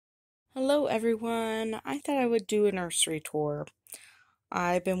Hello everyone, I thought I would do a nursery tour.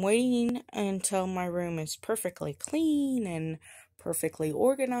 I've been waiting until my room is perfectly clean and perfectly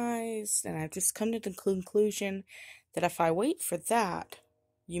organized, and I've just come to the conclusion that if I wait for that,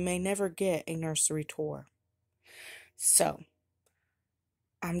 you may never get a nursery tour. So,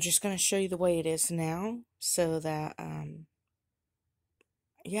 I'm just going to show you the way it is now so that, I'm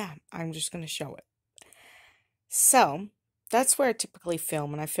just going to show it. So, that's where I typically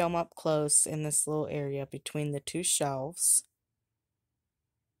film, and I film up close in this little area between the two shelves.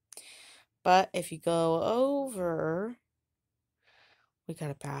 But if you go over, we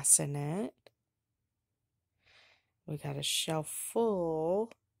got a bassinet. We got a shelf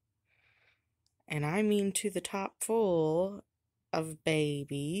full, and I mean to the top full of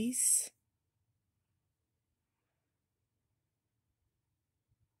babies.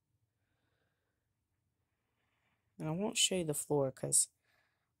 And I won't show you the floor because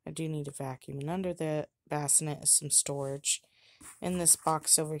I do need a vacuum. And under the bassinet is some storage. In this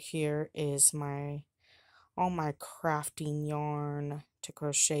box over here is all my crafting yarn to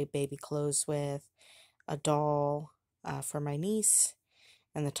crochet baby clothes with, a doll for my niece,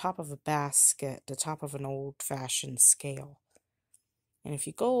 and the top of a basket, the top of an old-fashioned scale. And if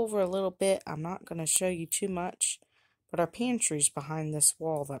you go over a little bit, I'm not going to show you too much, but our pantry's behind this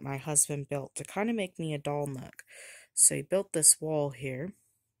wall that my husband built to kind of make me a doll nook. So he built this wall here,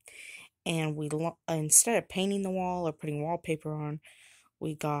 and instead of painting the wall or putting wallpaper on,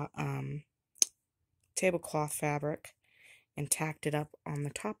 we got tablecloth fabric and tacked it up on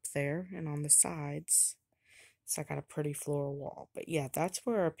the top there and on the sides. So I got a pretty floor wall. But yeah, that's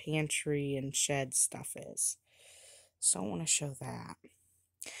where our pantry and shed stuff is. So I want to show that.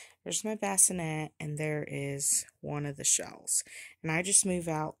 There's my bassinet, and there is one of the shelves. And I just move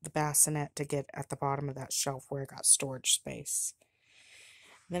out the bassinet to get at the bottom of that shelf where I got storage space.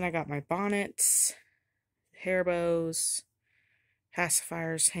 Then I got my bonnets, hair bows,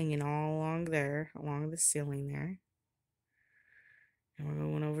 pacifiers hanging all along there, along the ceiling there. And we're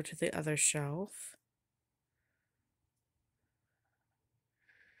going over to the other shelf.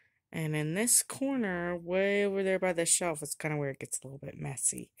 And in this corner, way over there by the shelf, is kind of where it gets a little bit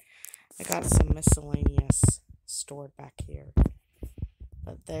messy. I got some miscellaneous stored back here.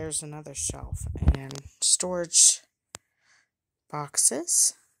 But there's another shelf. And storage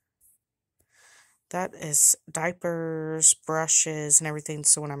boxes. That is diapers, brushes, and everything.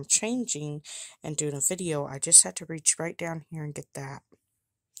 So when I'm changing and doing a video, I just had to reach right down here and get that.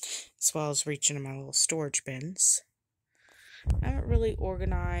 As well as reaching in my little storage bins. I haven't really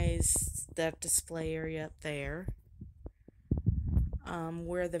organized that display area up there.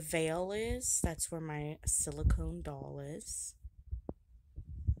 Where the veil is, that's where my silicone doll is.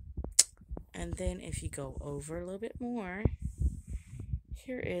 And then if you go over a little bit more,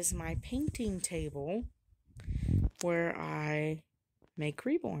 here is my painting table where I make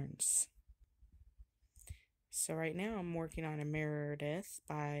reborns. So right now I'm working on a Meredith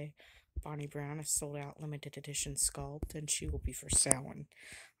by Bonnie Brown, a sold out limited edition sculpt, and she will be for sale when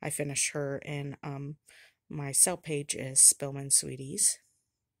I finish her. And my sale page is Spillman Sweeties.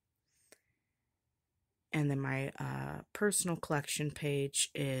 And then my personal collection page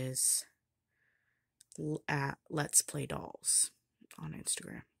is at Let's Play Dolls on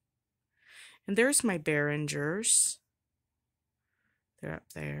Instagram. And there's my Behringers. They're up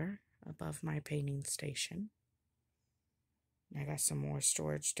there above my painting station. I got some more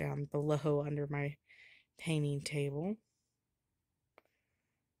storage down below under my painting table.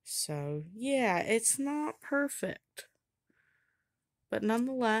 So, yeah, it's not perfect. But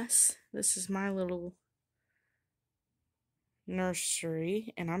nonetheless, this is my little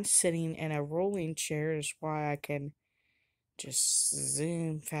nursery. And I'm sitting in a rolling chair, is why I can just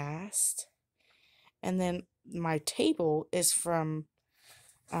zoom fast. And then my table is from,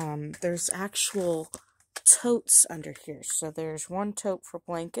 there's actual totes under here. So there's one tote for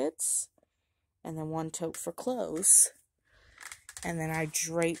blankets and then one tote for clothes. And then I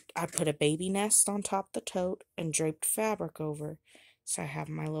put a baby nest on top of the tote and draped fabric over. So I have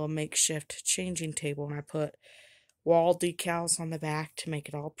my little makeshift changing table, and I put wall decals on the back to make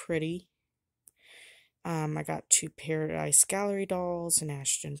it all pretty. I got 2 Paradise Gallery dolls and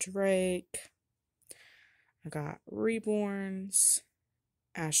Ashton Drake. I got Reborns,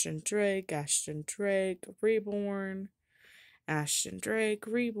 Ashton Drake, Reborn, Ashton Drake,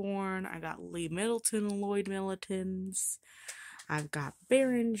 Reborn. I got Lee Middleton and Lloyd Middletons. I've got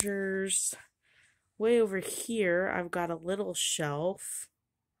Behringers. Way over here, I've got a little shelf.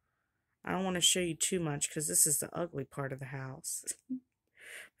 I don't want to show you too much because this is the ugly part of the house.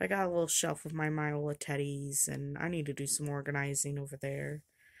 I got a little shelf of my Myola teddies, and I need to do some organizing over there.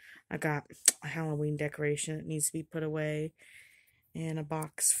 I got a Halloween decoration that needs to be put away, and a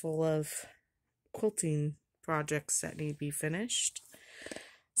box full of quilting projects that need to be finished.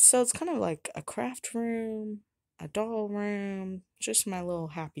 So it's kind of like a craft room, a doll room, just my little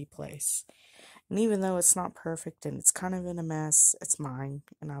happy place. And even though it's not perfect and it's kind of in a mess, it's mine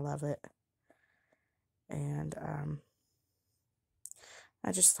and I love it. And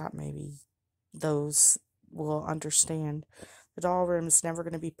I just thought maybe those will understand. The doll room is never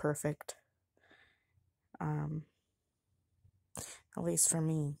going to be perfect. At least for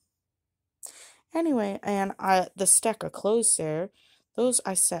me. Anyway, and the stack of clothes there, those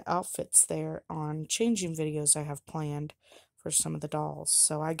I set outfits there on changing videos I have planned for some of the dolls.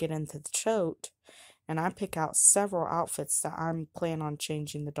 So I get into the tote and I pick out several outfits that I'm planning on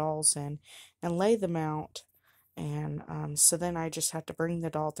changing the dolls in and lay them out. And so then I just have to bring the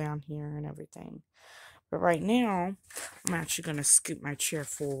doll down here and everything. But right now, I'm actually going to scoot my chair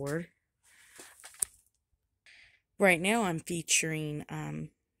forward. Right now I'm featuring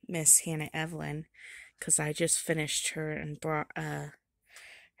Miss Hannah Evelyn because I just finished her and brought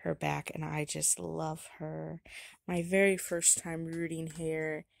her back, and I just love her. My very first time rooting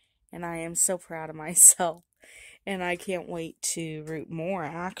hair, and I am so proud of myself. And I can't wait to root more,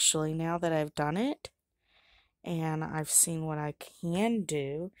 actually, now that I've done it. And I've seen what I can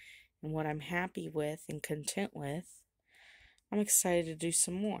do and what I'm happy with and content with. I'm excited to do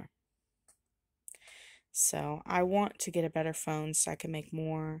some more. So I want to get a better phone so I can make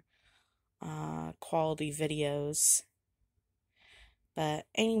more quality videos. But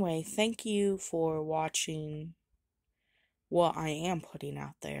anyway, thank you for watching what I am putting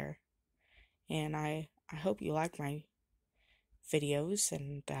out there. And I hope you like my videos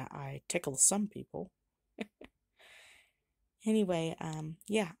and that I tickle some people. Anyway,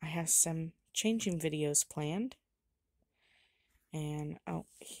 yeah, I have some changing videos planned. And, oh,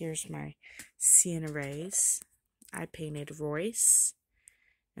 here's my Sienna Rays. I painted Royce.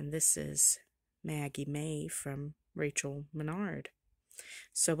 And this is Maggie May from Rachel Menard.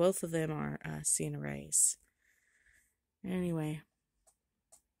 So both of them are Sienna Rays. Anyway,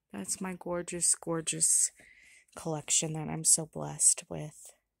 that's my gorgeous, gorgeous collection that I'm so blessed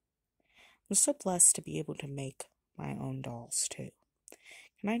with. I'm so blessed to be able to make my own dolls too.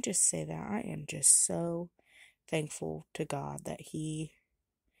 Can I just say that I am just so thankful to God that He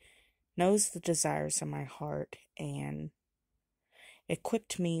knows the desires of my heart and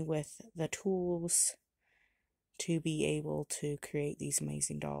equipped me with the tools to be able to create these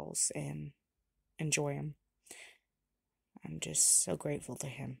amazing dolls and enjoy them. I'm just so grateful to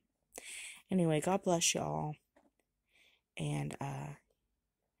Him. Anyway, God bless you all. And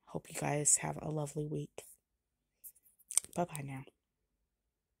hope you guys have a lovely week. Bye-bye now.